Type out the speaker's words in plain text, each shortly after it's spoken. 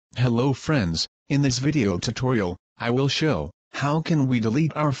Hello friends, in this video tutorial, I will show how can we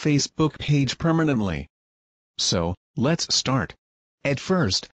delete our Facebook page permanently. So, let's start. At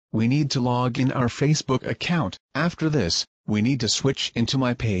first, we need to log in our Facebook account. After this, we need to switch into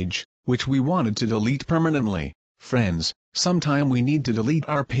my page, which we wanted to delete permanently. Friends, sometime we need to delete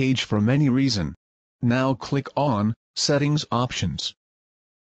our page for many reasons. Now click on Settings Options.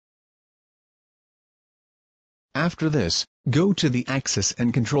 After this, go to the Access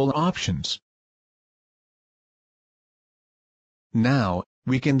and Control options. Now,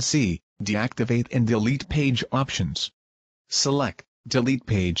 we can see Deactivate and Delete Page options. Select Delete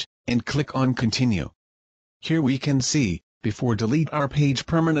Page, and click on Continue. Here we can see, before delete our page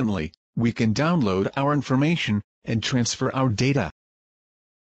permanently, we can download our information, and transfer our data.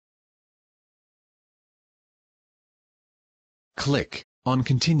 Click on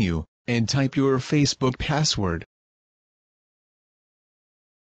Continue, and type your Facebook password.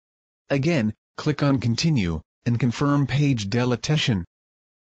 Again, click on Continue, and confirm page deletion.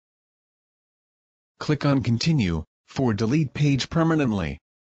 Click on Continue, for delete page permanently.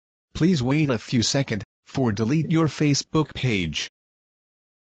 Please wait a few seconds, for delete your Facebook page.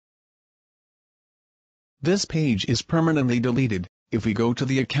 This page is permanently deleted. If we go to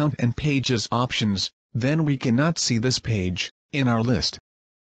the Account and Pages options, then we cannot see this page in our list.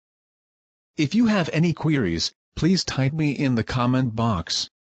 If you have any queries, please type me in the comment box.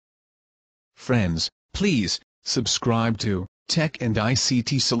 Friends, please subscribe to Tech and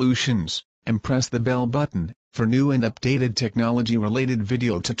ICT Solutions, and press the bell button for new and updated technology-related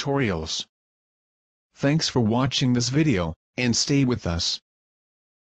video tutorials. Thanks for watching this video, and stay with us.